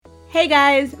Hey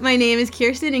guys, my name is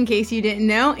Kirsten in case you didn't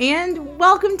know, and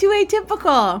welcome to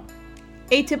Atypical!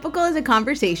 Atypical is a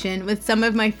conversation with some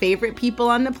of my favorite people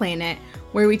on the planet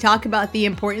where we talk about the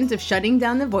importance of shutting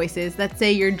down the voices that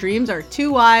say your dreams are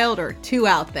too wild or too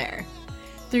out there.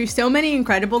 Through so many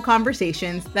incredible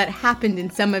conversations that happened in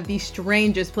some of the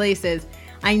strangest places,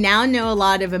 I now know a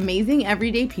lot of amazing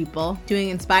everyday people doing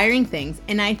inspiring things,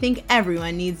 and I think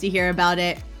everyone needs to hear about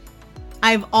it.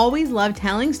 I've always loved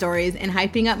telling stories and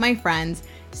hyping up my friends,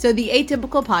 so the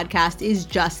Atypical podcast is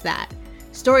just that.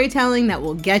 Storytelling that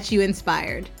will get you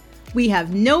inspired. We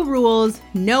have no rules,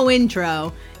 no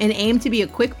intro, and aim to be a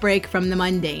quick break from the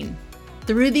mundane.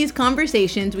 Through these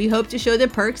conversations, we hope to show the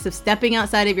perks of stepping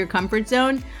outside of your comfort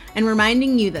zone and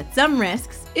reminding you that some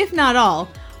risks, if not all,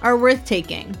 are worth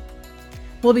taking.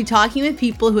 We'll be talking with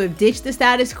people who have ditched the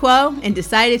status quo and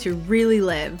decided to really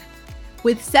live.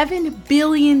 With 7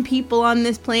 billion people on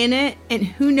this planet, and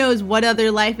who knows what other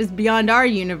life is beyond our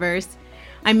universe,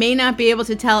 I may not be able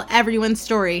to tell everyone's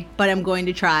story, but I'm going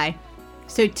to try.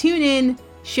 So tune in,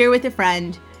 share with a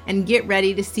friend, and get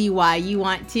ready to see why you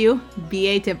want to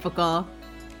be atypical.